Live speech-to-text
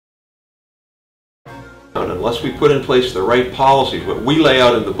unless we put in place the right policies, what we lay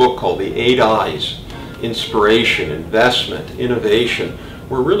out in the book called the 8 I's, inspiration, investment, innovation,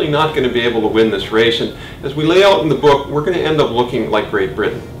 we're really not going to be able to win this race. And as we lay out in the book, we're going to end up looking like Great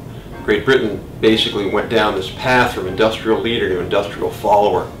Britain. Great Britain basically went down this path from industrial leader to industrial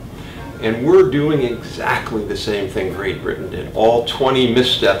follower. And we're doing exactly the same thing Great Britain did. All 20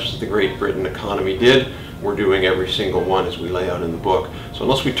 missteps that the Great Britain economy did, we're doing every single one as we lay out in the book. So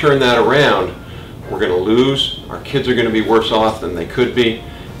unless we turn that around, we're going to lose, our kids are going to be worse off than they could be,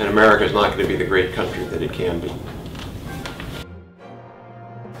 and America is not going to be the great country that it can be.